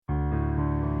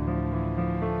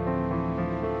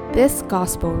This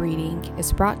gospel reading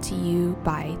is brought to you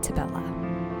by Tabella.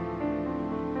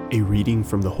 A reading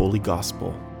from the Holy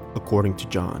Gospel according to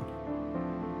John.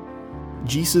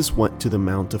 Jesus went to the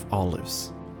Mount of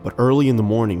Olives, but early in the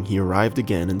morning he arrived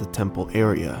again in the temple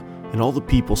area, and all the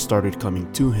people started coming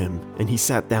to him, and he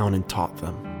sat down and taught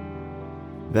them.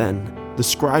 Then the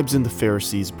scribes and the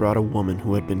Pharisees brought a woman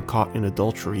who had been caught in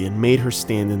adultery and made her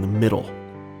stand in the middle.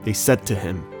 They said to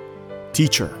him,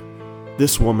 "Teacher,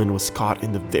 this woman was caught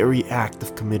in the very act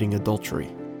of committing adultery.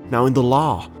 Now in the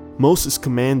law, Moses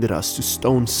commanded us to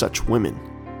stone such women.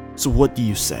 So what do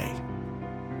you say?"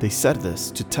 They said this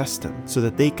to test him, so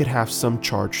that they could have some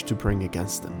charge to bring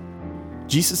against him.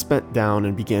 Jesus bent down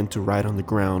and began to write on the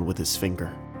ground with his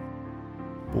finger.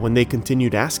 But when they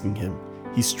continued asking him,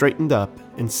 he straightened up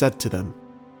and said to them,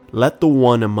 "Let the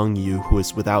one among you who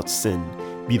is without sin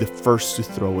be the first to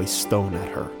throw a stone at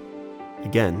her."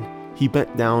 Again, he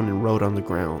bent down and wrote on the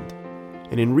ground,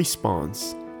 and in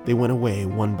response, they went away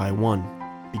one by one,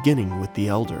 beginning with the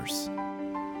elders.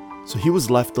 So he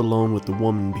was left alone with the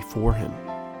woman before him.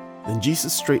 Then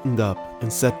Jesus straightened up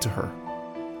and said to her,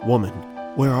 "Woman,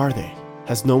 where are they?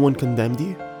 Has no one condemned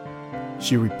you?"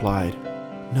 She replied,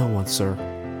 "No one, sir."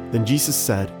 Then Jesus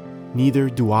said, "Neither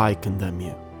do I condemn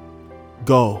you.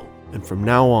 Go, and from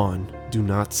now on, do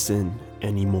not sin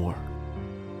anymore."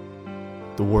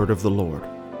 The word of the Lord.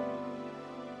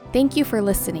 Thank you for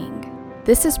listening.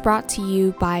 This is brought to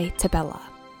you by Tabella,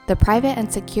 the private and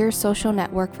secure social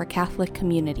network for Catholic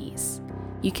communities.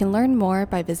 You can learn more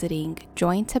by visiting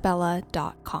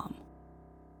jointabella.com.